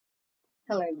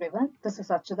Hello everyone, this is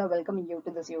Archita welcoming you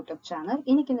to this YouTube channel.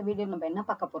 இன்னைக்கு இந்த video நம்ம என்ன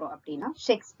பார்க்க போறோம் அப்படின்னா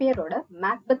ஷேக்ஸ்பியரோட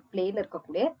மேக்பெத் பிளேல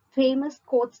இருக்கக்கூடிய ஃபேமஸ்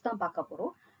கோட்ஸ் தான் பார்க்க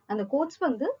போறோம். அந்த கோட்ஸ்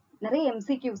வந்து நிறைய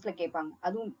MCQsல கேட்பாங்க.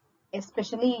 அதுவும்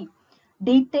எஸ்பெஷலி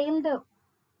டீடைல்டு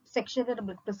செக்ஷன்ல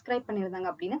நம்மளுக்கு பிரிஸ்கிரைப் பண்ணியிருந்தாங்க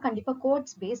அப்படின்னா கண்டிப்பா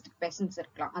கோட்ஸ் பேஸ்ட் கொஸ்டின்ஸ்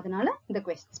இருக்கலாம். அதனால இந்த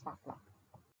கொஸ்டின்ஸ் பார்க்கலாம்.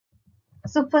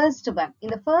 So first one,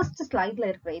 இந்த first slideல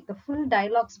இருக்கிற இந்த full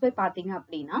dialogues போய் பாத்தீங்க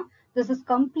அப்படின்னா this is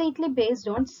completely based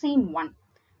on scene 1.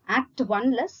 Act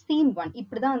 1ல scene 1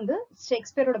 இப்படிதான் வந்து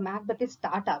ஷேக்ஸ்பியரோட மேக்பெத்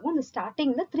ஸ்டார்ட் ஆகும். அந்த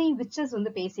ஸ்டார்டிங்ல 3 witches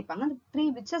வந்து பேசிப்பாங்க. அந்த 3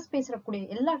 witches பேசக்கூடிய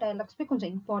எல்லா டயலாக்ஸுமே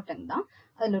கொஞ்சம் இம்பார்ட்டன்ட் தான்.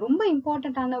 அதுல ரொம்ப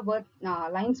இம்பார்ட்டன்டான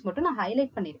லைன்ஸ் மட்டும் நான்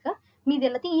ஹைலைட் பண்ணிருக்கேன். மீதி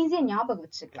எல்லாத்தையும் ஈஸியா ஞாபகம்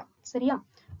வச்சுக்கலாம். சரியா?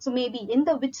 சோ மேபி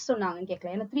எந்த விச் சொன்னாங்கன்னு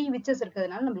கேட்கலாம். ஏன்னா 3 witches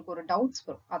இருக்கிறதுனால நம்மளுக்கு ஒரு டவுட்ஸ்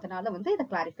வரும். அதனால வந்து இதை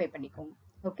கிளாரிஃபை பண்ணிக்கோங்க.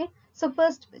 Okay, so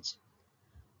first witch.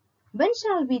 When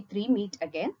shall we three meet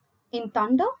again? In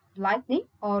thunder, lightning,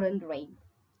 or in rain?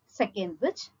 Second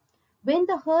witch. When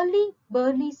the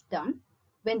hurly-burly's done,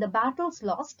 when the battle's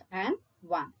lost and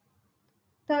won.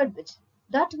 Third witch.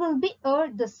 That will be ere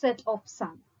the set of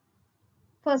sun.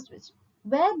 First witch.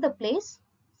 Where the place?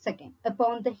 Second.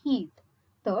 Upon the heath.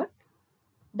 Third.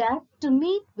 That to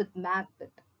meet with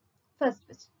Macbeth. First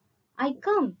witch. I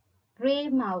come, grey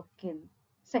Malkin.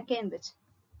 Second witch.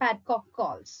 Padcock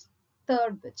calls.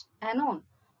 Third witch. Anon.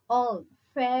 All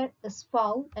fair is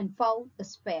foul and foul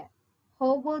is fair.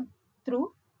 Hovered through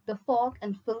the fog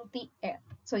and filthy air.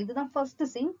 So this is the first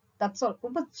scene. That's all.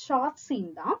 ரொம்ப short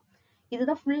scene தான்.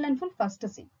 இதுதான் full and full first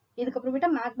scene. இதுக்கு அப்புறமேட்டா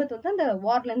Macbeth வந்து அந்த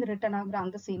வார்ல இருந்து return ஆகுற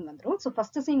அந்த சீன் வந்துரும். சோ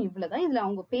ஃபர்ஸ்ட் சீன் இவ்வளவுதான். இதுல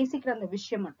அவங்க பேசிக்கிற அந்த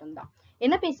விஷயம் மட்டும்தான்.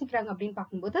 என்ன பேசிக்கிறாங்க அப்படின்னு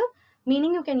பார்க்கும்போது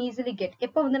meaning you can easily get.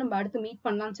 எப்ப வந்து நம்ம அடுத்து மீட்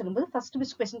பண்ணலாம்னு சொல்லும்போது ஃபர்ஸ்ட்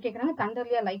விச் கொஸ்டின் கேட்கறாங்க,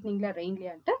 தண்டர்லியா, லைட்னிங்ல,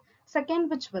 ரெயின்லியான்ட்டு. செகண்ட்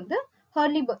விச் வந்து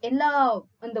ஹர்லி எல்லா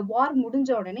அந்த வார்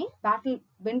முடிஞ்ச உடனே பேட்டில்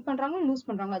வின் பண்றாங்க, லூஸ்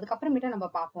பண்றாங்க, அதுக்கப்புறமேட்டா நம்ம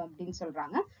பார்ப்போம் அப்படின்னு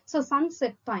சொல்றாங்க. ஸோ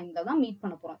சன்செட் டைம்ல தான் மீட்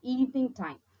பண்ண போறோம், ஈவினிங்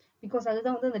டைம். பிகாஸ்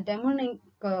அதுதான் வந்து அந்த டெமோனிங்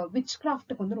விச்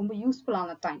கிராஃப்ட்டுக்கு வந்து ரொம்ப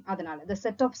யூஸ்ஃபுல்லான டைம். அதனால த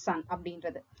செட் ஆஃப் சன்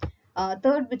அப்படின்றது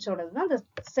தேர்ட் விச்சோடது தான் த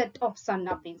செட் ஆஃப் சன்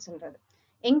அப்படின்னு சொல்றது.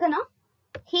 எங்கன்னா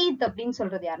ஹீத் அப்படின்னு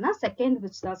சொல்றது யாருன்னா செகண்ட்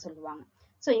விச் தான் சொல்லுவாங்க.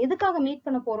 சோ எதுக்காக மீட்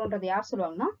பண்ண போறோம்ன்றது யார்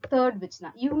சொல்லுவாங்கன்னா தேர்ட் விச்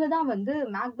தான். இவங்க தான் வந்து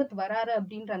மேக்பெத் வராரு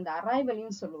அப்படின்ற அந்த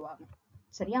அரைவலையும் சொல்லுவாங்க.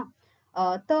 சரியா?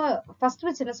 ஃபர்ஸ்ட்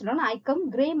விச் என்ன சொல்லுவாங்கன்னா ஐ கம்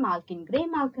கிரே மால்கின். கிரே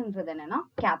மால்கின்றது என்னன்னா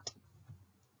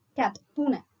கேட்,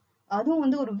 பூனை. அதுவும்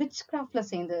வந்து ஒரு விச் கிராஃப்ட்ல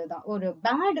சேர்ந்ததுதான். ஒரு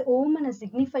பேட் ஓமனை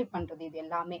சிக்னிஃபை பண்றது இது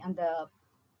எல்லாமே. அந்த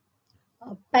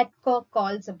பெட்காக்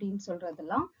கால்ஸ் அப்படின்னு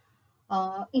சொல்றதெல்லாம்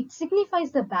it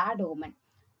signifies the bad Oman.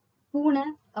 பூனை,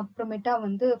 அப்புறமேட்டா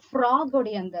வந்து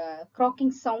ஃப்ராகோடைய அந்த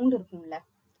கிராக்கிங் சவுண்ட் இருக்கும்ல,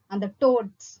 அந்த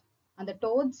டோட்ஸ்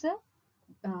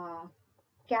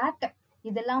கேட்,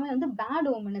 இதெல்லாமே வந்து பேட்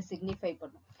ஓமனை சிக்னிஃபை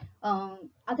பண்ணும்.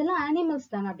 அதெல்லாம் அனிமல்ஸ்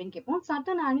தானே அப்படின்னு கேட்போம்.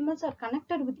 Certain animals R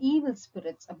connected with evil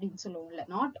spirits அப்படின்னு சொல்லுவோம்ல.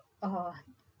 Not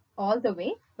all the way,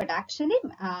 but actually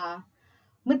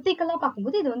மித்திக்கலா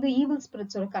பார்க்கும்போது இது வந்து ஈவில்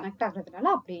ஸ்பிரிட்ஸோட கனெக்ட்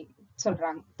ஆகுறதுனால அப்படி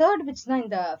சொல்றாங்க. தேர்ட் விச் தான்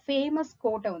இந்த ஃபேமஸ்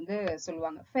கோட்டை வந்து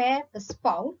சொல்லுவாங்க. Fair is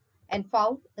foul and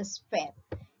foul is fair.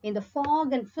 In the fog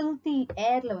and filthy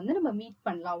airல வந்து நம்ம மீட்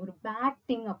பண்ணலாம். ஒரு பேட்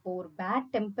திங் அப்போ, ஒரு பேட்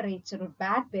டெம்பரேச்சர், ஒரு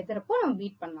பேட் வெதர் அப்போ நம்ம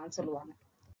மீட் பண்ணலாம்னு சொல்லுவாங்க.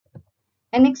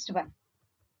 And next one.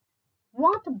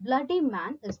 What bloody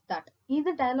man is that?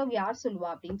 இது டயலாக் யார் சொல்லுவா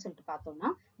அப்படின்னு சொல்லிட்டு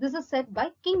பார்த்தோம்னா this is said by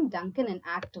King Duncan in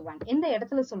Act 1. எந்த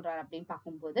இடத்துல சொல்றாரு அப்படின்னு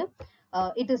பார்க்கும்போது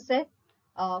it is said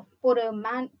ஒரு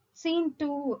மேன் scene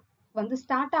 2 வந்து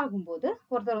ஸ்டார்ட் ஆகும்போது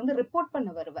ஒருத்தர் வந்து ரிப்போர்ட் பண்ண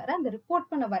வருவாரு. அந்த ரிப்போர்ட்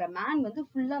பண்ண வர மேன் வந்து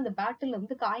ஃபுல்லா அந்த பேட்டில்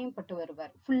வந்து காயம்பட்டு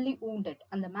வருவார், ஃபுல்லி wounded.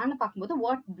 அந்த மேனை பார்க்கும்போது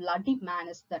what bloody man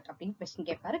is that அப்படின்னு கொஸ்டின்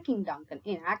கேட்பாரு கிங் டாங்கன்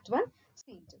இன் ஆக்ட் 1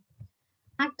 சீன் 2.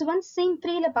 ஆக்ட் 1 சீன்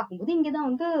 3ல பார்க்கும்போது இங்கதான்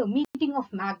வந்து meeting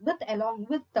of Macbeth along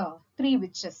with 3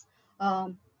 witches.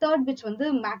 Third which வந்து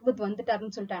மேக்பெத்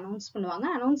வந்துட்டாருன்னு சொல்லிட்டு அனௌன்ஸ் பண்ணுவாங்க.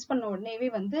 அனௌன்ஸ் பண்ண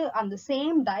உடனேவே வந்து அந்த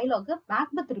சேம் டயலாக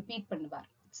மேக்பெத் ரிப்பீட் பண்ணுவார்.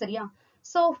 சரியா?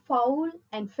 So foul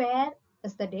and fair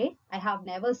is the day I have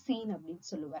never seen அப்படின்னு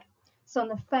சொல்லுவார். சோ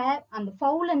அந்த ஃபேர், அந்த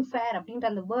ஃபவுல் அண்ட் ஃபேர் அப்படின்ற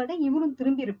அந்த வேர்டை இவரும்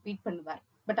திரும்பி ரிப்பீட் பண்ணுவார்.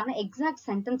 பட் ஆனா எக்ஸாக்ட்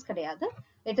சென்டென்ஸ் கிடையாது.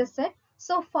 It is set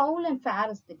so foul and fair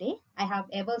is the day I have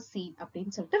ever seen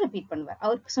அப்படின்னு சொல்லிட்டு ரிப்பீட் பண்ணுவார்.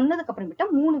 அவருக்கு சொன்னதுக்கு அப்புறமேட்டா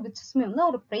 3 விச்சஸ்மே வந்து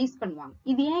அவர் பிரைஸ் பண்ணுவாங்க.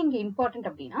 இது ஏன் இங்க இம்பார்ட்டன்ட்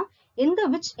அப்படின்னா எந்த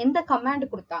விச் எந்த கமாண்ட்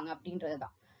கொடுத்தாங்க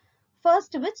அப்படின்றதுதான்.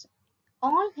 First which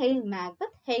all hail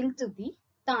Macbeth, hail to thee,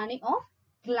 Thane of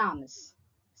Glamis.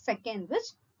 Second witch,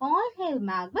 all hail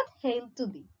Macbeth, hail to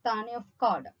thee, Thane of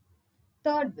Cawdor.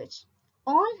 Third witch,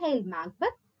 all hail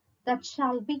Macbeth, that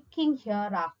shall be king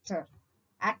hereafter.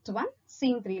 Act 1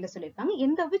 scene 3ல சொல்லிருக்காங்க.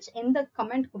 எந்த which எந்த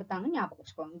comment கொடுத்தாங்கன்னு ஞாபகம்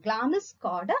வச்சுக்கோங்க. Glamis,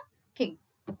 Cawdor, king.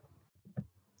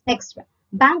 Next one,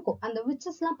 Banquo. அந்த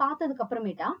witches எல்லாம் பார்த்ததுக்கு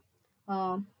அப்புறமேட்டா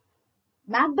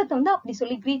மேக்பெத் வந்து அப்படி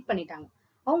சொல்லி கிரீட் பண்ணிட்டாங்க.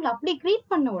 அவங்களை அப்படி கிரீட்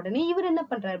பண்ண உடனே இவர் என்ன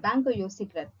பண்றாரு, பேங்கோ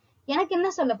யோசிக்கிறாரு, எனக்கு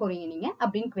என்ன சொல்ல போறீங்க நீங்க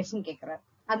அப்படின்னு கொஸ்டின் கேட்கிறாரு.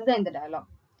 அதுதான் இந்த dialogue.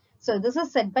 So this is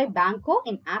said by Banquo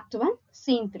in Act 1,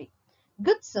 Scene 3.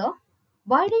 Good sir,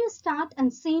 why do you start and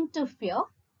seem to fear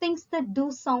things that do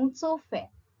sound so fair?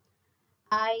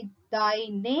 I, thy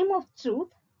name of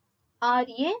truth, are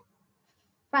ye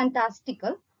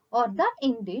fantastical, or that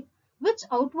indeed which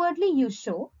outwardly you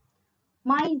show?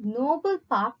 My noble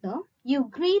partner, you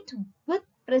greet with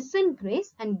present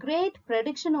grace and great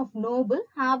prediction of noble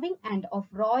having and of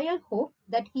royal hope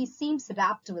that he seems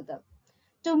rapt withal.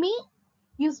 To me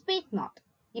you speak not.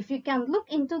 If you can look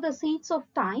into the seeds of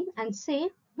time and say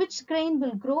which grain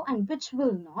will grow and which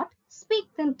will not, speak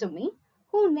then to me,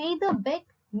 who neither beg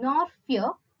nor fear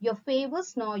your favors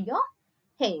nor your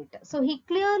hate. So he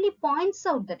clearly points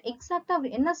out that exactly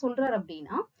அவர் என்ன சொல்றார்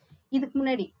அப்படின்னா, இதுக்கு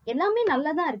முன்னாடி எல்லாமே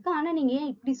நல்லதா இருக்கு, ஆனா நீங்க ஏன்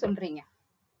இப்படி சொல்றீங்க,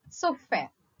 so fair.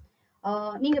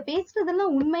 நீங்க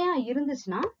பேசுறதெல்லாம் உண்மையா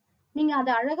இருந்துச்சுன்னா நீங்க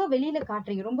அதை அழகா வெளியில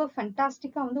காட்டுறீங்க, ரொம்ப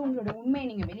ஃபண்டாஸ்டிக்கா வந்து உங்களோட உண்மையை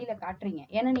நீங்க வெளியில காட்டுறீங்க.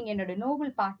 ஏன்னா நீங்க என்னோட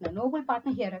Nobel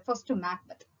partner here refers to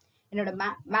Macbeth. என்னோட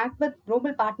மேக்பெத்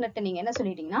நோபல் பார்ட்னர்ட்ட நீங்க என்ன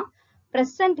சொல்லிட்டீங்கன்னா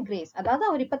பிரசன்ட் கிரேஸ், அதாவது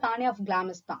அவர் இப்ப தானே ஆஃப்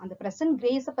கிளாமஸ் தான், அந்த பிரசன்ட்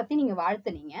கிரேஸ பத்தி நீங்க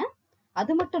வாழ்த்துனீங்க.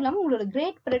 அது மட்டும் இல்லாம உங்களோட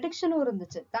கிரேட் ப்ரெடிக்ஷனும்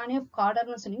இருந்துச்சு, தானே ஆஃப்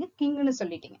கார்டர்னு சொன்னீங்க, கிங்னு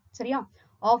சொல்லிட்டீங்க, சரியா?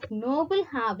 Of Nobel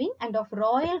having and half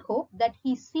Royal hope that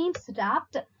he seems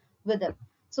ராப்ட் with it.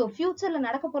 So ஃபியூச்சர்ல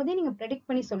நடக்க போறதே நீங்க ப்ரெடிக்ட்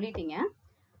பண்ணி சொல்லிட்டீங்க.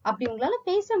 அப்படி உங்களால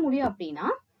பேச முடியும் அப்படின்னா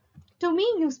to me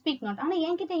you speak not, ஆனா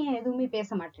என்கிட்ட ஏன் எதுவுமே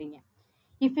பேச மாட்டீங்க?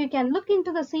 If you can look in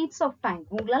to the seeds of time,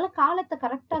 உங்களால காலத்தை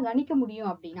கரெக்டா கணிக்க முடியும்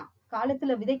அப்படின்னா,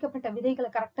 காலத்துல விதைக்கப்பட்ட விதைகளை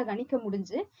கரெக்டா கணிக்க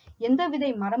முடிஞ்சு எந்த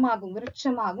விதை மரமாகும்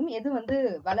விருட்சமாகும் எது வந்து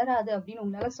வளராது அப்படின்னு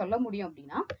உங்களால சொல்ல முடியும்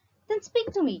அப்படின்னா then speak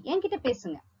to me, என்கிட்ட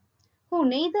பேசுங்க. who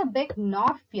neither beg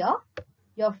nor fear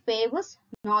your favors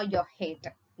nor your hate.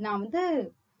 நான் வந்து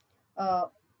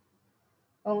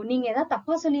நீங்க ஏதாவது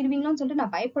தப்பா சொல்லிடுவீங்களோன்னு சொல்லிட்டு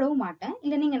நான் பயப்படவும் மாட்டேன்,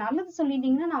 இல்ல நீங்க நல்லது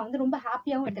சொல்லிட்டீங்கன்னா நான் வந்து ரொம்ப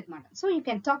ஹாப்பியாவும் எடுத்துக்க மாட்டேன். So you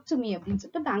can talk to me அப்படின்னு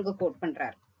சொல்லிட்டு பேங்கோ கோட்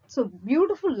பண்றாரு. So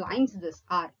beautiful lines this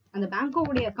R. அந்த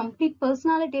பேங்கோவுடைய கம்ப்ளீட்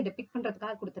பர்சனாலிட்டியை டெபிக்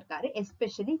பண்றதுக்காக கொடுத்திருக்காரு,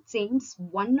 எஸ்பெஷலி ஜேம்ஸ்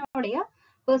ஒன்னோடைய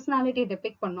பர்சனாலிட்டியை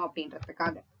டெபிக் பண்ணும்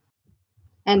அப்படின்றதுக்காக.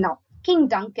 And now King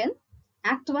Duncan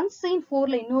Act 1 Scene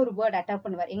 4ல இன்னொரு வேர்ட் அட்டாக்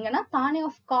பண்ணுவார். எங்கன்னா தானே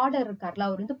ஆஃப் கார்டர் இருக்காருல,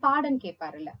 அவர் வந்து பாடன்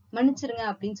கேட்பாருல்ல, மன்னிச்சிருங்க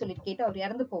அப்படின்னு சொல்லிட்டு கேட்டு அவர்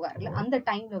இறந்து போவாருல்ல, அந்த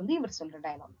டைம்ல வந்து இவர் சொல்ற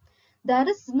dialogue, there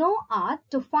is no art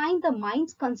to find the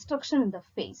mind's construction in the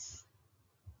face.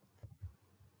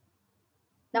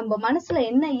 நம்ம மனசுல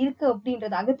என்ன இருக்கு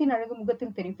அப்படின்றது அகத்தின் அழகு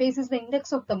முகத்தில் தெரியும், face is the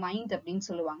index of the mind அப்படின்னு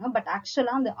சொல்லுவாங்க. பட்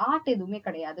ஆக்சுவலா அந்த ஆர்ட் எதுவுமே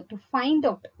கிடையாது. டு ஃபைண்ட்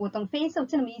அவுட், ஒருத்தவங்க ஃபேஸை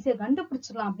வச்சு நம்ம ஈஸியா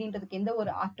கண்டுபிடிச்சிடலாம் அப்படின்றதுக்கு எந்த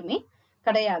ஒரு ஆர்ட்டுமே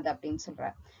கிடையாது அப்படின்னு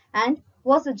சொல்றாரு. And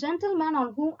was a gentleman on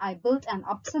whom I built an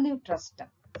absolute trust.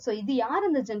 So இது யார்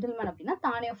இந்த gentleman அப்படின்னா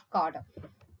தானே of Carter.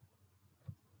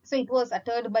 So it was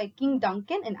uttered by King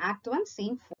Duncan in Act 1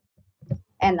 Scene 4.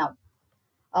 And now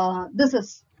this is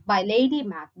by Lady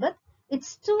Macbeth.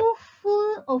 It's too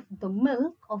full of the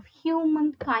milk of human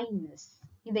kindness.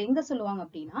 இது எங்க சொல்லுவாங்க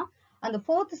அப்படின்னா அந்த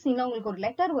 4th சீன்ல உங்களுக்கு ஒரு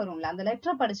லெட்டர் வரும்ல, அந்த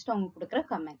லெட்டரை படிச்சுட்டு அவங்க கொடுக்குற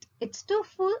comment, it's too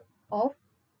full of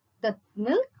the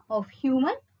milk of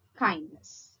human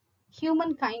kindness. Human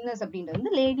kindness அப்படின்றது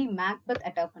வந்து லேடி மேக்பெத்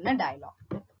அட்டாக் பண்ண dialogue.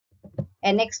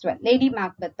 Next one lady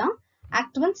Macbeth தான்,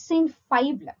 Act 1 Scene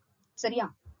 5ல, சரியா?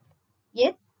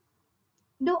 Yet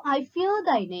do I fear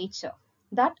thy nature,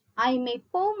 that I may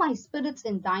pour my spirits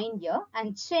in thine ear, and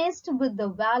chase with the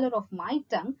valor of my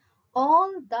tongue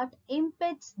all that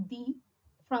impedes thee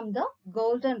from the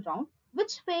golden round,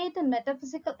 which fate and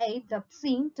metaphysical aid doth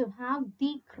seem to have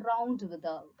thee crowned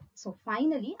withal. So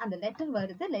finally அந்த letter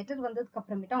வருது. Letter வந்ததுக்கு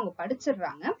அப்புறமேட்டா அவங்க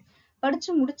படிச்சிடுறாங்க.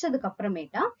 படிச்சு முடிச்சதுக்கு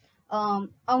அப்புறமேட்டா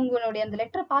அவங்களுடைய அந்த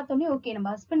லெட்டரை பார்த்தோன்னே ஓகே நம்ம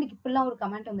ஹஸ்பண்டுக்கு இப்பெல்லாம் ஒரு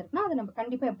கமெண்ட் வந்திருக்குன்னா அதை நம்ம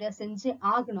கண்டிப்பா எப்படியா செஞ்சு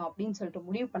ஆகணும் அப்படின்னு சொல்லிட்டு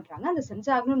முடிவு பண்றாங்க. அந்த செஞ்சு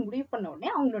ஆகணும்னு முடிவு பண்ண உடனே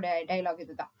அவங்களோட டயலாக்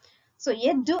இதுதான். So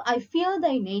yet do I fear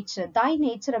thy nature, thy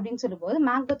nature அப்படின்னு சொல்லும் போது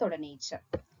மேக்பெத்தோட நேச்சர்.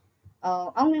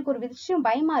 அவங்களுக்கு ஒரு விஷயம்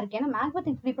பயமா இருக்கு, ஏன்னா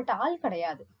மேக்பெத் இப்படிப்பட்ட ஆள்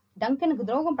கிடையாது, டங்கனுக்கு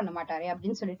துரோகம் பண்ண மாட்டாரே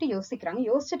அப்படின்னு சொல்லிட்டு யோசிக்கிறாங்க.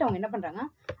 யோசிச்சுட்டு அவங்க என்ன பண்றாங்க,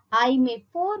 I may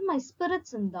pour my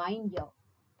spirits in thine ear,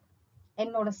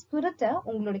 என்னோட ஸ்பிரிட்டை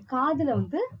உங்களுடைய காதுல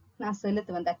வந்து நான்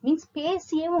செலுத்துவேன், தட் மீன்ஸ்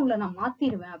பேசியே உங்களை நான்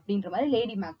மாத்திடுவேன் அப்படின்ற மாதிரி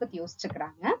லேடி மேக்பெத்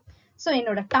யோசிச்சுக்கிறாங்க. சோ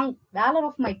என்னோட tongue, Velar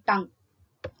of my tongue,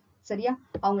 சரியா?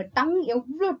 அவங்க டங்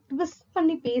எவ்வளவு ட்விஸ்ட்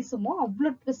பண்ணி பேசுமோ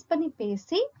அவ்வளவு ட்விஸ்ட் பண்ணி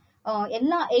பேசி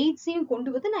எல்லா எய்ட்ஸையும் கொண்டு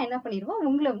வந்து நான் என்ன பண்ணிடுவேன்,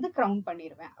 உங்களை வந்து கிரவுன்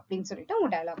பண்ணிடுவேன் அப்படின்னு சொல்லிட்டு அவங்க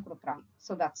டயலாக் கொடுக்குறாங்க.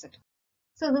 So that's it.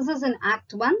 So this is in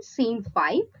Act 1 Scene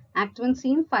 5. Act 1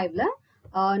 Scene 5ல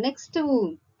next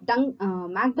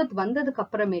Macbeth வந்ததுக்கு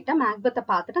அப்புறமேட்டா மேக்பெத்தை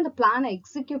பார்த்துட்டு அந்த பிளானை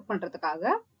எக்ஸிக்யூட்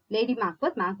பண்றதுக்காக லேடி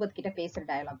மேக்பெத் கிட்ட பேசுற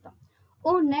டயலாக் தான்.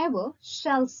 Oh never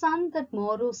shall sun that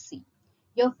morrow see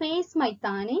your face my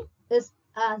Thane is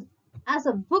as as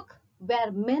a book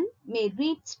where men may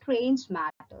read strange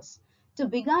matters. To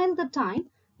beguile the time,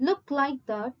 look like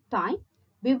the time,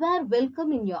 beware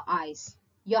welcome in your eyes,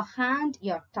 your hand,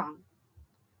 your tongue.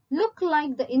 Look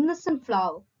like the innocent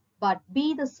flower, but be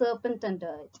the serpent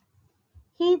under it.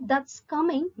 He that's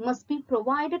coming must be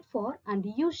provided for, and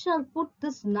you shall put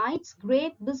this night's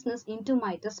great business into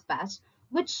my dispatch,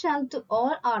 which shall to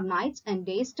all our nights and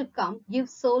days to come give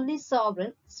solely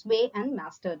sovereign sway and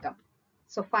masterdom.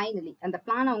 So finally, அந்த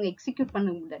plan அவங்க execute பண்ண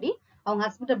முன்னாடி அவங்க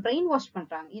ஹஸ்பண்ட brain wash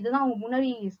பண்றாங்க. இதுதான் அவங்க முன்னாடி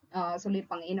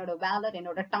சொல்லியிருப்பாங்க, என்னோட வேலர்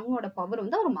என்னோட டங்கோட பவர்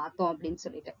வந்து அவர் மாத்தோம் அப்படின்னு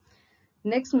சொல்லிட்டு.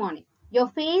 Next morning, your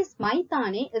face, my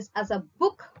thane, is as a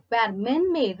book where men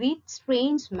may read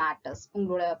strange matters.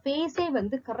 உங்களோட ஃபேஸே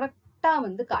வந்து கரெக்டா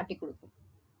வந்து காட்டி கொடுக்கும்.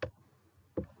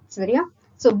 சரியா?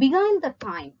 So beguile the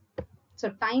time. So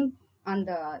time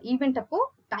அந்த ஈவென்ட் அப்போ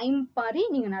டைம் பாரி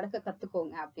நீங்க நடக்க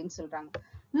கத்துக்கோங்க அப்படின்னு சொல்றாங்க.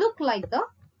 Look like the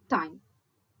time.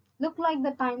 Look like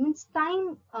the time means time.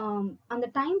 அந்த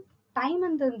டைம்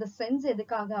இந்த சென்ஸ்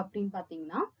எதுக்காக அப்படின்னு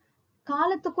பாத்தீங்கன்னா,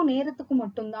 காலத்துக்கும் நேரத்துக்கும்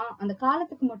மட்டும்தான், அந்த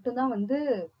காலத்துக்கு மட்டும்தான் வந்து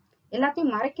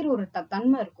எல்லாத்தையும் மறைக்கிற ஒரு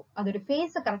தன்மை இருக்கும். அதோட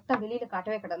ஃபேஸ கரெக்டா வெளியில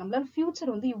காட்டவே கிடையாது. நம்மளால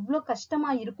ஃபியூச்சர் வந்து இவ்வளவு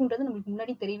கஷ்டமா இருக்குன்றது நம்மளுக்கு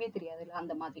முன்னாடி தெரியவே தெரியாது இல்ல,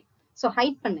 அந்த மாதிரி. சோ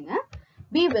ஹைட் பண்ணுங்க.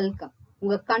 B welcome.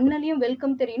 உங்க கண்ணுலயும்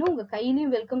வெல்கம் தெரியணும், உங்க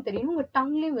கையிலயும் வெல்கம் தெரியணும், உங்க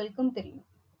டங்லயும் வெல்கம் தெரியணும்.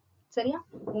 சரியா?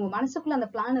 உங்க மனசுக்குள்ள அந்த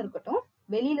பிளான் இருக்கட்டும்,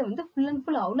 வெளியில வந்து ஃபுல் அண்ட்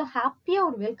ஃபுல் அவ்வளவு ஹாப்பியா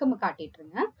ஒரு வெல்கம் காட்டிட்டு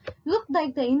இருங்க. Look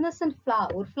like the Innocent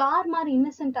flower. ஒரு ஃபிளவர் மாதிரி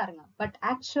இன்னசென்ட்டா இருங்க. பட்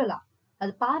ஆக்சுவலா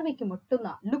அது பார்வைக்கு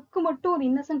மட்டும்தான். லுக்கு மட்டும் ஒரு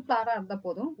இன்னசென்ட் ஃபிளவரா இருந்தா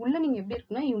போதும். உள்ள நீங்க எப்படி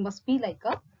இருக்குன்னா, you must be like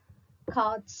a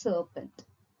card சர்பென்ட்.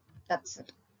 That's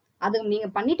it. அது நீங்க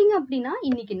பண்ணிட்டீங்க அப்படின்னா,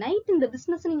 இன்னைக்கு நைட் இந்த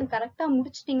பிசினஸ் நீங்க கரெக்டா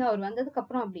முடிச்சிட்டீங்க அவர் வந்ததுக்கு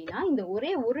அப்புறம் அப்படின்னா, இந்த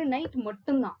ஒரே ஒரு நைட்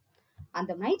மட்டும்தான்.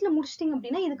 அந்த நைட்ல முடிச்சிட்டீங்க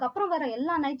அப்படின்னா, இதுக்கப்புறம் வர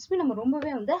எல்லா நைட்ஸுமே நம்ம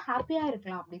ரொம்பவே வந்து ஹாப்பியா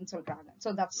இருக்கலாம் அப்படின்னு சொல்றாங்க. So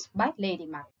that's by lady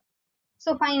make.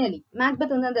 So finally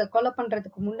Macbeth வந்து அந்த கொலை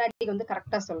பண்றதுக்கு முன்னாடி வந்து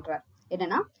கரெக்டா சொல்றாரு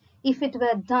என்னன்னா, if it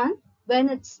where ton when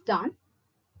it's done,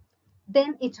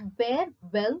 then it were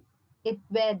well, it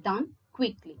were done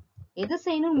quickly. எது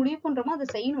செய்யணும் முடிவு பண்றோமோ அதை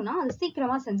செய்யணும்னா அது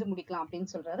சீக்கிரமா செஞ்சு முடிக்கலாம் அப்படின்னு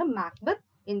சொல்றாரு Macbeth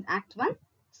in act 1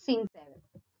 scene 7.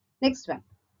 Next one,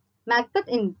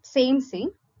 Macbeth in same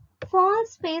scene.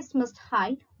 False face must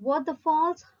hide what the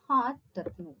false heart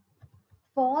doth know.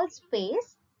 False face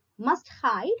must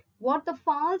hide what the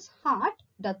false heart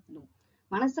doth know.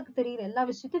 மனசுக்கு தெரியுற எல்லா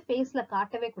விஷயத்தையும் ஃபேஸ்ல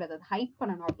காட்டவே கூடாது, அது ஹைட்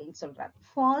பண்ணணும் அப்படின்னு சொல்றாரு.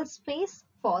 False face,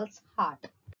 false heart.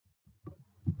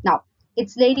 Now,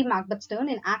 it's Lady Macbeth's turn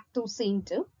in Act 2, Scene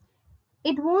 2.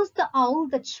 It was the owl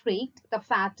that shrieked, the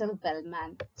fatal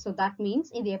bellman. So that means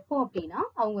இது எப்போ அப்படின்னா,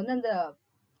 அவங்க வந்து அந்த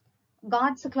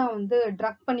காட்ஸுக்குலாம் வந்து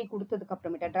ட்ரக் பண்ணி கொடுத்ததுக்கு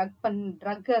அப்புறமேட்டா,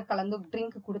 ட்ரக் கலந்து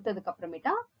ட்ரிங்க் கொடுத்ததுக்கு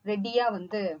அப்புறமேட்டா ரெடியா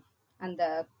வந்து அந்த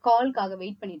கால்காக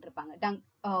வெயிட் பண்ணிட்டு இருப்பாங்க.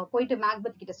 போயிட்டு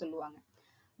மேக்பெத் கிட்ட சொல்லுவாங்க,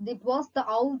 it was the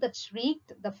owl that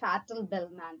shrieked, the fatal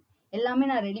bellman. எல்லாமே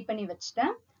நான் ரெடி பண்ணி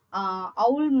வச்சிட்டேன்.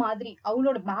 அவுல் மாதிரி,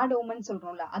 அவளோட பேட் ஓமன்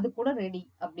சொல்றோம்ல, அது கூட ரெடி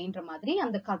அப்படின்ற மாதிரி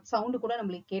அந்த சவுண்ட் கூட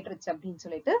நம்மளுக்கு கேட்டுருச்சு அப்படின்னு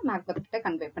சொல்லிட்டு மேக்பெத் கிட்ட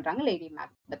கன்வே பண்றாங்க lady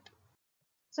Macbeth.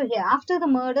 So here after the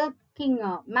murder, king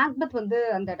Macbeth வந்து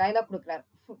அந்த டயலாக் கொடுக்குறாரு.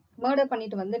 மர்டர்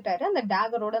பண்ணிட்டு வந்துட்டாரு, அந்த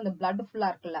டேகரோட அந்த பிளட் ஃபுல்லா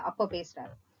இருக்குல்ல, அப்ப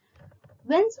பேசுறாரு.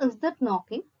 Whence is that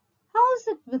knocking? How is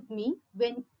it with me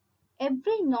when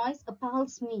every noise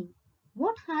appalls me?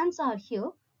 What hands are here?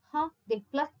 How they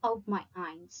pluck out my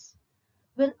eyes.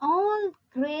 Will all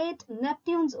great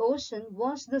Neptune's ocean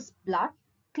wash this blood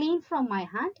clean from my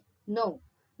hand? No,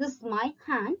 this my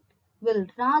hand will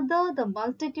rather the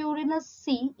multitudinous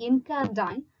sea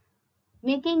incarnadine,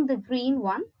 making the green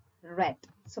one red.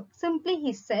 So simply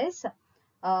he says,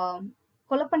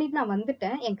 கொலை பண்ணிட்டு நான்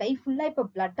வந்துட்டேன், என் கை ஃபுல்லா இப்ப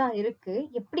பிளட்டா இருக்கு,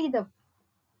 எப்படி இத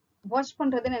wash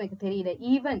பண்றதுன்னு எனக்கு தெரியல.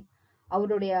 ஈவன்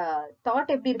அவருடைய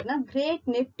தாட் எப்படி இருக்குன்னா, great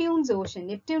நெப்டியூன்ஸ் ocean,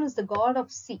 Neptune is the God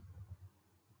of C,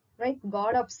 right,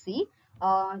 God of C.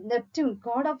 Neptune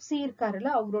God of C இருக்காருல்ல,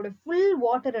 அவரோட ஃபுல்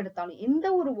வாட்டர் எடுத்தாலும், எந்த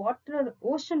ஒரு வாட்டர்,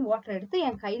 ஓஷன் வாட்டர் எடுத்து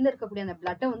என் கையில இருக்கக்கூடிய அந்த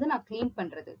பிளட்டை வந்து நான் கிளீன்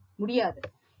பண்றது முடியாது.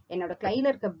 என்னோட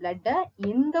கையில இருக்க பிளட்டை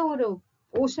எந்த ஒரு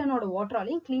ஓஷனோட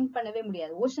வாட்டராலையும் கிளீன் பண்ணவே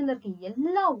முடியாது. ஓஷன்ல இருக்க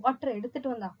எல்லா வாட்டரை எடுத்துட்டு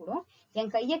வந்தா கூட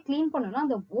என் கையை கிளீன் பண்ணணும்னா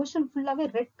அந்த ஓஷன் ஃபுல்லாவே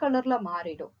ரெட் கலர்ல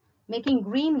மாறிடும். Making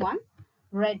green one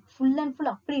red, full and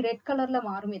full அப்படி ரெட் கலர்ல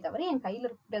மாறுமே தவிர என் கையில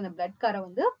இருக்க அந்த பிளட் காரை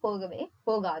வந்து போகவே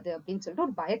போகாது அப்படின்னு சொல்லிட்டு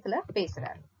ஒரு பயத்துல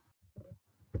பேசுறாரு.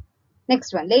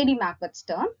 Next one, lady மேக்பெத்'s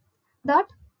turn. That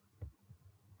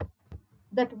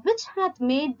which hath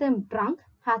made them drunk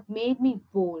hath made me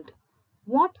bold.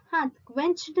 What hath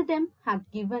quenched them hath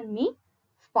given me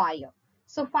fire.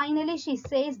 So finally she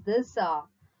says this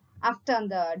after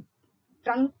அந்த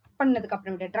ட்ரங்க் பண்ணதுக்கு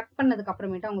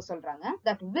அப்புறமேட்டு அவங்க சொல்றாங்க,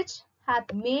 that which hath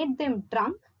made them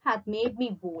drunk hath made me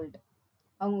bold.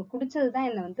 அவங்க குடிச்சதுதான்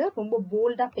என்ன வந்து ரொம்ப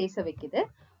போல்டா பேச வைக்குது.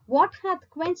 What hath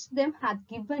quenched them hath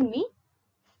given me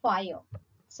fire.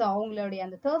 So அவங்களுடைய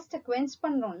அந்த thirst quench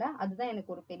பண்றோம்ல, அதுதான்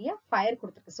எனக்கு ஒரு பெரிய fire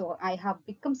கொடுத்திருக்கு. So I have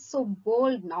become so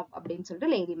bold now அப்படின்னு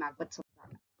சொல்லிட்டு லேடி மேக்பெத்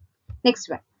சொல்றாங்க. Next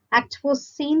one, Act 4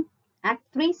 scene Act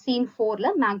 3 scene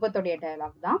 4ல மேக்பெத்தோடைய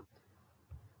dialogue தான்.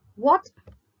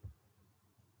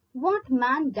 What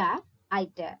man dare I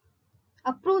dare?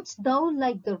 Approach thou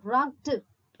like the rugged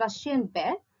Russian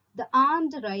bear, the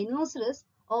armed rhinoceros,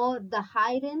 or the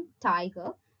iron tiger.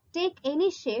 Take any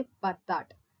shape but that,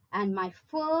 and my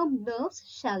firm nerves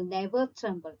shall never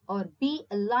tremble, or be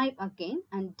alive again,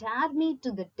 and dare me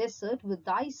to the desert with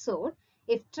thy sword.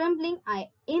 If trembling I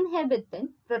inhabit then,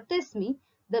 protest me,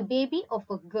 the baby of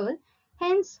a girl,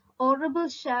 hence horrible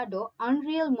shadow,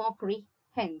 unreal mockery,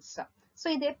 hence. So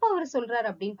இது எப்ப அவர் சொல்றாரு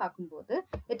அப்படின்னு பார்க்கும்போது,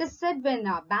 it is said when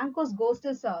Banquo's ghost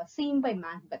is seen by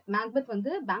Macbeth. Macbeth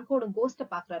வந்து பேங்கோட கோஸ்ட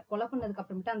பாக்குறாரு. கொலை பண்ணதுக்கு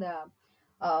அப்புறமேட்டு அந்த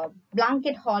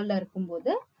பிளாங்கெட் ஹால்ல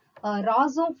இருக்கும்போது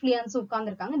ராஸும் ஃபிளியன்ஸும்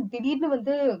உட்கார்ந்து இருக்காங்க. திடீர்னு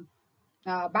வந்து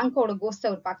பேங்கோட கோஸ்ட்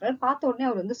அவர் பாக்குறாரு. பார்த்த உடனே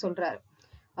அவர் வந்து சொல்றாரு,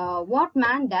 what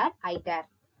man dare I dare.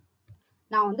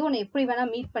 நான் வந்து உன்னை எப்படி வேணா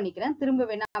மீட் பண்ணிக்கிறேன், திரும்ப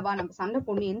வேணா வா, நம்ம சண்டை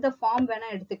பொண்ணு எந்த ஃபார்ம் வேணா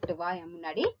எடுத்துக்கிட்டு வா என்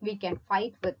முன்னாடி, we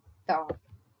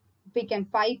can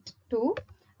fight to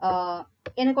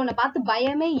எனக்கு உன்னை பார்த்து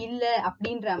பயமே இல்ல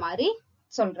அப்படின்ற மாதிரி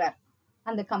சொல்றாரு.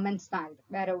 அந்த கமெண்ட்ஸ் தான் இது,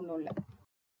 வேற ஒண்ணும் இல்ல.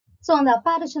 சோ அந்த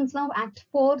அப்பேரிஷன்ஸ் எல்லாம் ஆக்ட்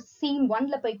 4 சீன்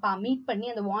 1ல போய் மீட் பண்ணி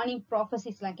அந்த வார்னிங்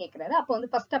ப்ராஃபசிஸ் எல்லாம் கேக்குறாரு. அப்போ வந்து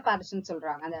ஃபர்ஸ்ட் அப்பேரிஷன்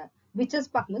சொல்றாங்க. அந்த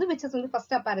விச்சஸ் பார்க்கும்போது விச்சஸ் வந்து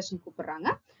ஃபர்ஸ்ட் அப்பேரிஷன் கூப்பிடுறாங்க.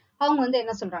 அவங்க வந்து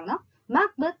என்ன சொல்றாங்கன்னா,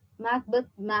 Macbeth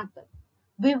Macbeth Macbeth,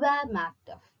 beware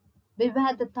Macbeth,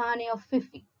 beware the Thane of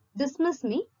Fifi, dismiss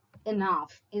me,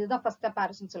 enough. இதுதான் ஃபர்ஸ்ட்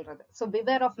அப்பேரிஷன் சொல்றது. சோ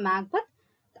beware of Macbeth,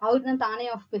 அவர் தான் தானே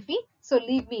of பிஃபி, so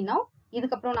leave me now,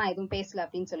 இதுக்கப்புறம் நான் எதுவும் பேசல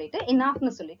அப்படின்னு சொல்லிட்டு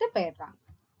எனாஃப்னு சொல்லிட்டு போயிடுறாங்க.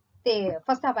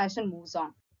 First அப்பேரிஷன் moves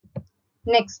on.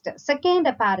 Next second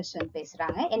அப்பேரிஷன்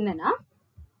பேசுறாங்க. என்னன்னா,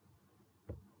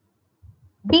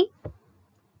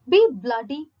 be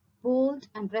bloody, bold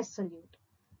and resolute,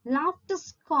 laugh to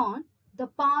scorn the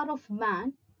power of man,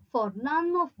 for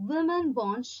none of women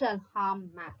born shall harm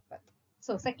Macbeth.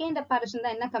 So second apparition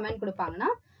தான் என்ன comment கொடுப்பாங்கன்னா,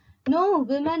 no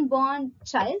women born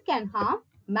child can harm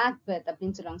Macbeth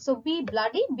அப்படின்னு சொல்றாங்க. So be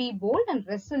bloody, be bold and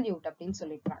resolute அப்படின்னு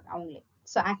சொல்லிட்டாங்க அவங்களே.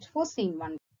 So act 4 scene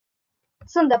 1.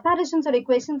 So இந்த apparitions ஓட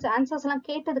questions answers எல்லாம்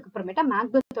கேட்டதுக்கு அப்புறமேட்டா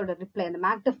மேக்பெத்தோட ரிப்ளை, அந்த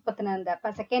மேக்பெத் பத்தின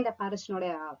அந்த செகண்ட் apparitionோட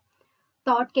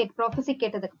தாட் ப்ராஃபசி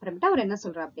கேட்டதுக்கு அப்புறமேட்டா அவர் என்ன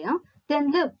சொல்றாரு அப்படின்னா, then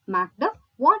live Macbeth,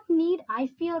 what need I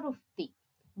fear of thee,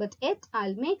 but yet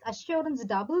I'll make assurance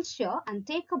double sure and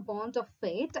take a bond of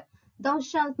fate, thou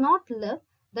shalt not live,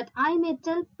 that I may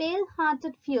tell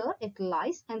pale-hearted fear it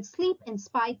lies, and sleep in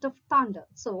spite of thunder.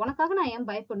 So உனக்காக நான் ஏன்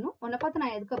பயப்படணும், உன்னை பார்த்து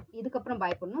நான் இதுக்கப்புறம்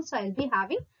பயப்படணும். So I'll be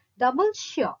having double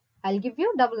sure, I'll give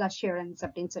you double assurance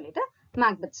அப்படின்னு சொல்லிட்டு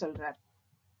மேக்பெத் சொல்றாரு.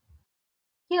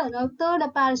 Here now third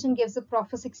apparition gives a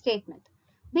prophesic statement.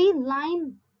 Be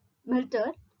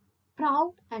lion-miltered,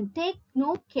 proud, and take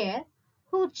no care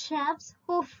who chafes,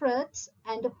 who frets,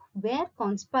 and where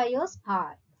conspires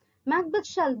are. Macbeth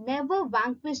shall never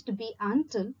vanquished be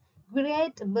until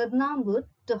great Birnamwood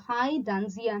to high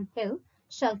Dunsian hill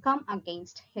shall come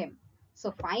against him. So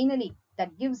finally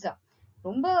that gives up.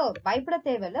 ரொம்ப பயப்பட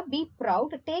தேவையில்ல. Be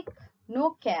proud, take no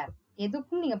care.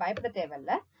 எதுக்கும் நீங்க பயப்பட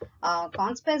தேவையில்ல.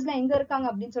 கான்ஸ்பைர்ஸ்ல எங்க இருக்காங்க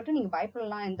அப்படின்னு சொல்லிட்டு நீங்க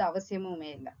பயப்படலாம், எந்த அவசியமுமே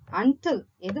இல்லை. Until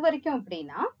எது வரைக்கும்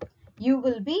அப்படின்னா, you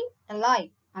will be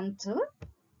alive until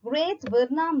great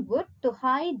Birnamwood to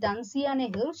high Dunsian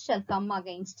hill shall come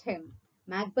against him.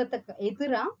 மேக்பெத்துக்கு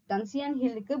எதிரா டன்சியன்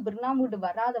ஹில்லுக்கு பிர்னாமுட்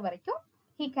வராத வரைக்கும்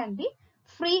he can be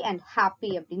free and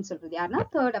happy அப்படின்னு சொல்றது யாருன்னா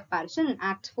third apparition in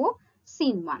act 4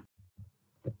 scene 1.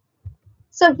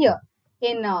 So here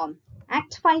in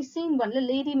act 5 scene 1ல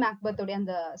lady மேக்பெத்தோட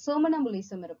அந்த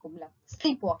சோமனம்புலிசம் இருக்கும்ல,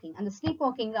 sleep walking, அந்த sleep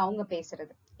வாக்கிங்ல அவங்க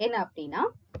பேசுறது என்ன அப்படின்னா,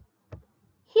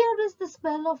 here is the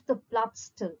smell of the blood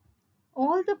still,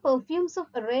 all the perfumes of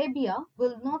Arabia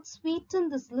will not sweeten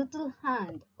this little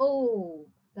hand. Oh,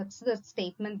 that's the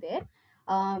statement there.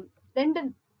 ரெண்டு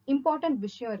important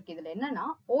விஷயம் இருக்கு இதுல. என்னன்னா,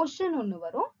 ஓஷன் ஒண்ணு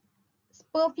வரும்,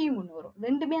 பெர்ஃபியூம் ஒண்ணு வரும்.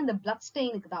 ரெண்டுமே அந்த பிளட்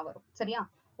ஸ்டெயினுக்கு தான் வரும். சரியா?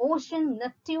 ஓஷன்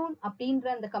நெப்டியூன் அப்படின்ற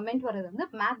அந்த கமெண்ட் வர்றது வந்து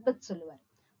மேக்பெத் சொல்லுவார்.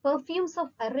 பெர்ஃபியூம்ஸ்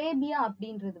ஆஃப் அரேபியா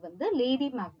அப்படின்றது வந்து லேடி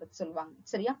மேக்பெத் சொல்லுவாங்க.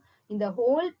 சரியா? இந்த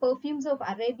ஹோல் பெர்ஃபியூம்ஸ் ஆஃப்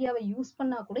அரேபியாவை யூஸ்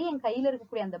பண்ணா கூட என் கையில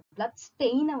இருக்கக்கூடிய அந்த பிளட்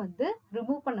ஸ்டெயினை வந்து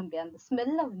ரிமூவ் பண்ண முடியாது, அந்த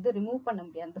ஸ்மெல்ல வந்து ரிமூவ் பண்ண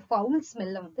முடியாது, அந்த ஃபவுல்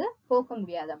ஸ்மெல்ல வந்து போக்க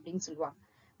முடியாது அப்படின்னு சொல்லுவாங்க.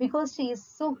 Because she is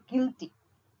so guilty.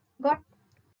 Got?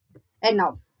 And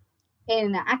now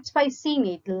in act 5 scene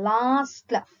 8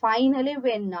 last finally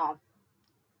when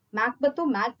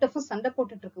மேக்பெத்தும் மேக்டெஃபும் சண்டை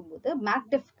போட்டுட்டு இருக்கும்போது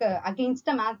மேக்டெஃப்க்கு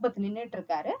அகெயின்ஸ்டா மேக்பெத் நின்னுட்டு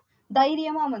இருக்காரு.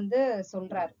 தைரியமா வந்து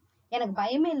சொல்றாரு, எனக்கு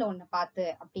பயமே இல்லை ஒன்னு பார்த்து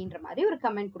அப்படின்ற மாதிரி ஒரு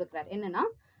கமெண்ட் கொடுக்குறாரு. என்னன்னா,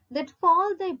 that fall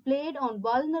they played on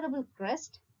vulnerable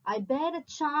crest, I bear a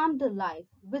charmed life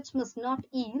which must not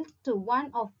yield to one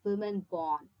of women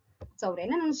born. So அவர்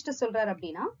என்ன நினைச்சிட்டு சொல்றாரு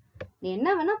அப்படின்னா, நீ என்ன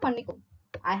வேணா பண்ணிக்கோ,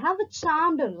 I have a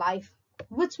charmed life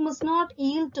which must not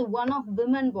yield to one of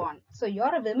women born. So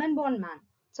you're a women born man,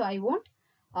 so I won't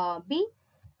be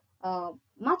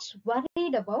much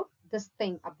worried about this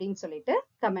thing அப்படின்னு சொல்லிட்டு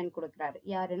கமெண்ட் கொடுக்குறாரு.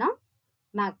 யாருன்னா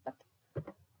மேக்பெத்.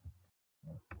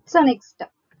 So next,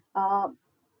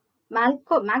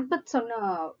 மேக்பெத் சொன்ன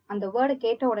அந்த வேர்டை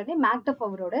கேட்ட உடனே Macduff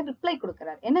அவரோட ரிப்ளை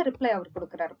கொடுக்கிறார். என்ன ரிப்ளை அவர்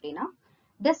கொடுக்கிறார் அப்படின்னா,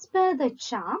 despair the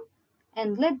charm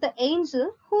and let the angel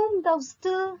whom thou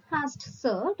still hast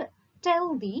served tell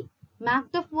thee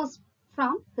Macbeth was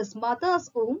from his mother's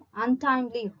womb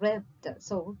untimely ripped.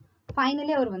 So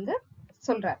finally அவர் வந்து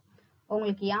சொல்றார்,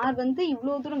 உங்களுக்கு யார் வந்து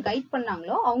இவ்வளவு தூரம் கைட்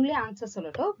பண்ணாங்களோ அவங்களே ஆன்சர்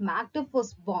சொல்லட்டும். Macbeth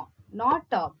was born,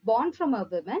 not born from a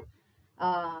woman.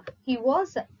 He was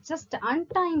just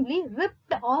untimely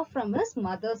ripped off from his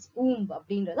mother's womb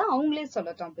அப்படின்றத அவங்களே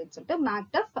சொல்லட்டும் அப்படின்னு சொல்லிட்டு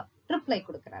மேக்டஃப் ரிப்ளை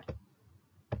கொடுக்கிறார்.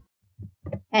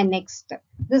 And next,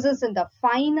 this is in the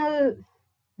final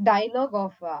dialogue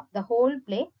of the whole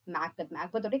play Macbeth.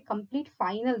 Macbeth complete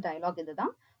final dialogue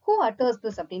இதுதான். Who utters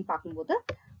this அப்படின்னு பார்க்கும்போது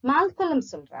மால்கலம்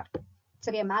சொல்றார்.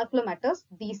 சரியா, மால்கலம் utters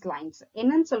these lines.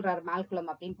 என்னன்னு சொல்றாரு மால்கலம்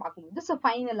அப்படின்னு பார்க்கும்போது, so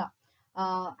ஃபைனலா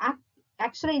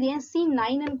ஆக்சுவலா இது ஏன் சீன்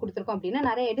 9 கொடுத்திருக்கோம் அப்படின்னா,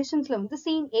 நிறைய எடிஷன்ஸ்ல வந்து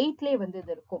சீன் 8லயே வந்து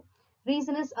இது இருக்கும்.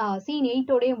 ரீசன் இஸ் சீன்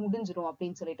 8ஓடய முடிஞ்சிரும்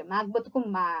அப்படின்னு சொல்லிட்டு, மேக்பெத்துக்கும்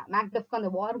மேக்டஃப்க்கும்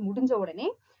அந்த வார் முடிஞ்ச உடனே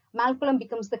மால்கலம்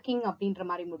பிகம்ஸ் த கிங் அப்படின்ற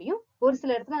மாதிரி முடியும். ஒரு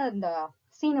சில இடத்துல அந்த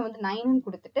சீனை வந்து 9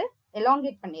 கொடுத்துட்டு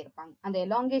எலாங்கேட் பண்ணியிருப்பாங்க. அந்த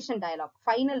elongation dialogue,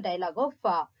 final dialogue of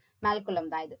மால்கலம்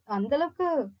தான் இது. அந்த அளவுக்கு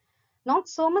not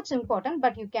so much important,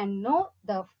 but you can know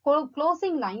the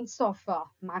closing lines of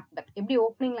Macbeth. எப்படி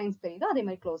opening lines தெரியுதோ அதே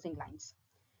மாதிரி closing lines.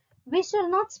 We shall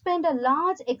not spend a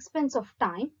large expense of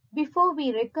time before we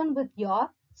reckon with your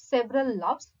several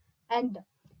loves and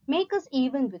make us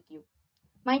even with you.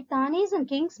 My Thanes and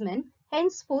kingsmen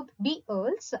henceforth be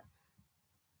earls,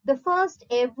 the first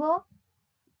ever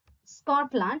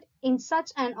Scotland in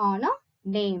such an honor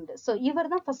named. So இவர்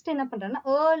தான் first என்ன பண்றாருன்னா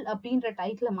Earl அப்படின்ற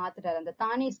title மாத்துறாரு. அந்த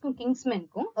தானேஸ்க்கும்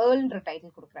கிங்ஸ்மென்க்கும் ஏர்ல்ன்ற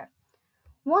title கொடுக்குறாரு.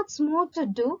 What's more to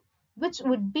do which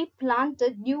would be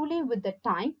planted newly with the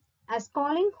time, as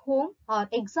calling home our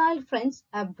exiled friends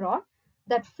abroad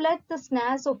that fled the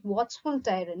snares of watchful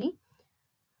tyranny,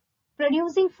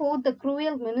 producing forth the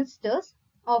cruel ministers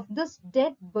of this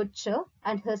dead butcher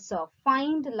and his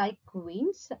find like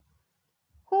queens,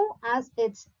 who as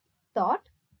its thought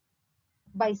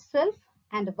by self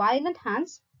and violent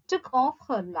hands took off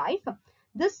her life,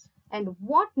 this and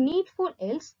what needful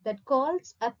else that calls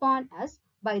upon us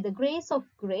by the grace of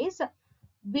grace,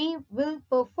 we will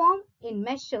perform in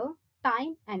measure,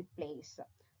 time and place.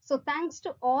 So thanks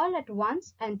to all at once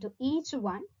and to each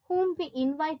one whom we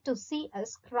invite to see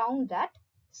us crowned at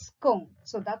Scone.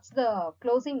 So that's the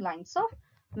closing lines of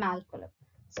Malcolm.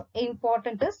 So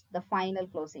important is the final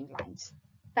closing lines.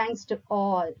 Thanks to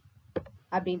all.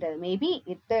 அப்படின்றது maybe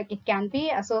it can be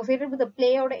associated with the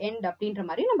play ஓட end அப்படின்ற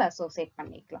மாதிரி நம்ம associate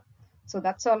பண்ணிக்கலாம். So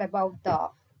that's all about the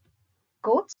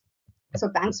quotes. So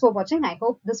thanks for watching. I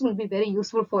hope this will be very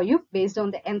useful for you based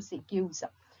on the MCQs.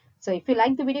 So if you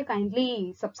like the video, kindly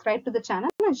subscribe to the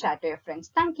channel and share to your friends.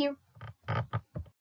 Thank you.